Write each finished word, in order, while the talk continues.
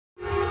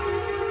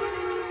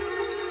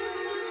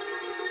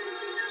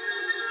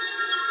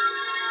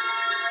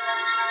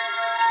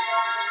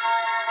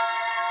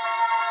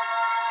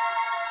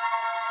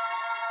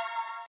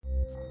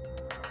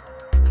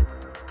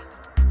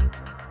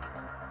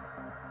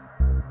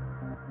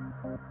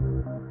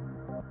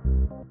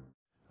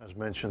As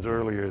mentioned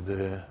earlier,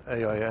 the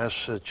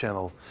AIS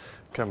channel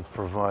can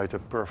provide a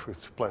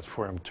perfect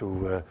platform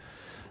to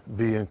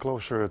be in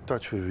closer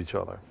touch with each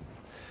other.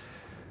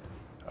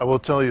 I will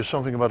tell you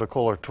something about the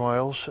color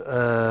trials.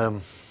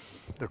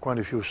 There are quite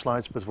a few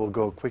slides, but we'll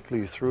go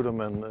quickly through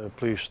them, and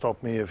please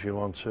stop me if you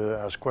want to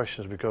ask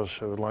questions, because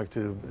I would like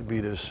to be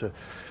as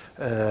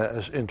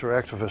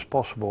interactive as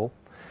possible.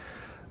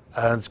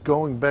 And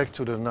going back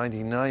to the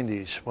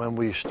 1990s, when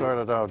we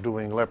started out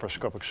doing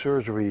laparoscopic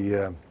surgery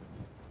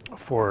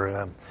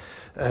for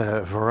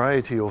a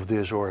variety of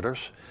disorders,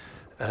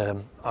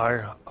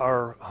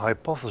 our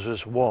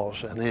hypothesis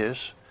was and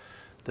is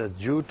that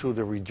due to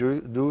the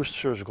reduced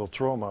surgical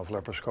trauma of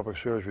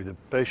laparoscopic surgery, the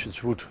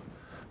patients would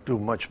do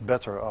much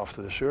better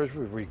after the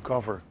surgery,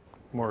 recover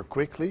more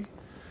quickly,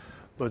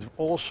 but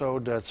also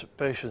that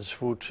patients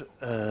would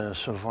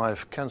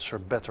survive cancer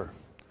better.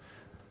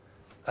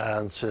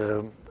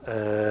 And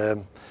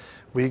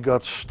we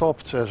got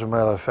stopped, as a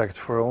matter of fact,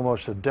 for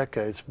almost a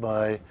decade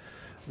by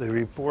the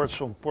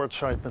reports on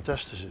port-site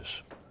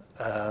metastasis.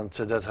 And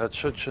that had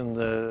such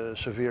a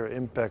severe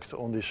impact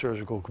on the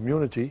surgical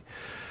community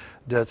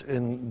that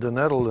in the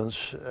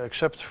Netherlands,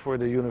 except for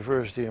the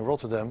university in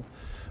Rotterdam,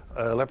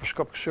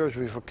 laparoscopic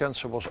surgery for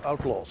cancer was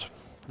outlawed.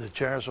 The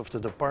chairs of the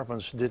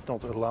departments did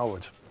not allow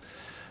it.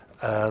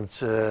 And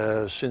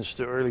since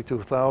the early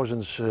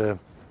 2000s,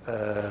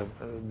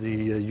 the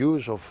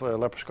use of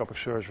laparoscopic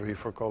surgery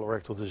for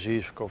colorectal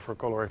disease, for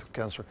colorectal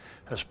cancer,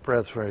 has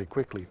spread very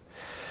quickly.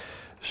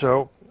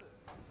 So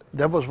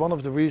that was one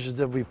of the reasons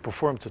that we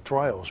performed the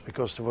trials,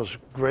 because there was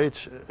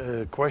great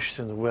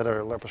question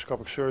whether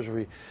laparoscopic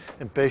surgery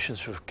in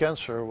patients with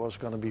cancer was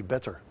going to be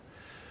better.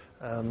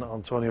 And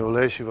Antonio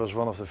Lacey was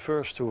one of the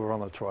first to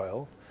run a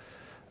trial.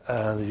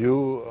 And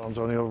you,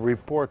 Antonio,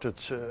 reported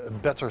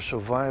better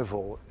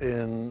survival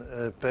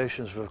in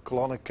patients with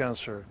colonic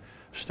cancer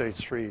stage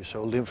 3,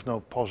 so lymph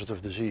node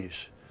positive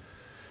disease.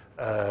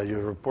 You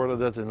reported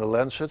that in the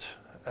Lancet,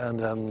 and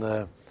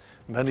then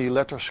many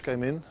letters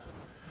came in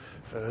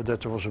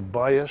that there was a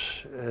bias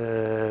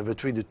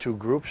between the two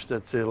groups,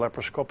 that the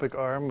laparoscopic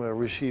arm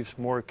received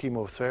more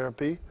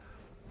chemotherapy.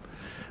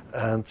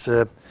 And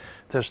it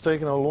has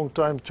taken a long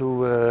time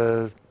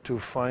to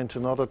find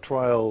another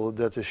trial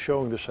that is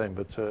showing the same,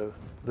 but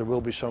there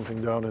will be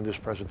something down in this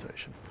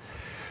presentation.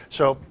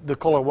 So the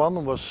Color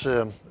 1 was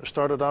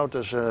started out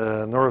as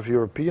a North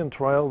European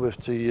trial with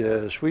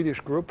the Swedish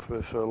group,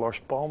 with Lars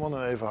Palman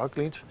and Eva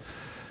Hacklind.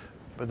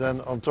 But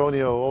then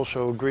Antonio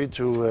also agreed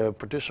to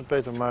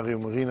participate, in Mario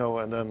Marino,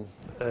 and then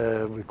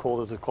we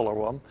called it the Color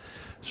 1.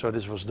 So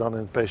this was done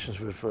in patients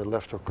with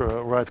left or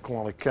right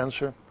colonic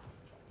cancer.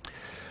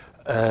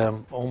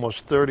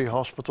 Almost 30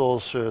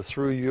 hospitals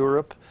through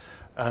Europe,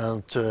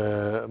 and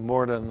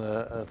more than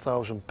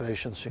 1,000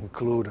 patients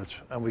included.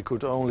 And we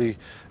could only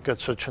get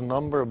such a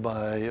number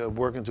by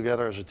working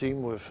together as a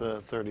team with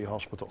 30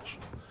 hospitals.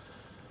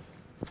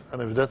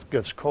 And if that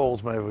gets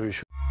cold, maybe we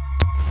should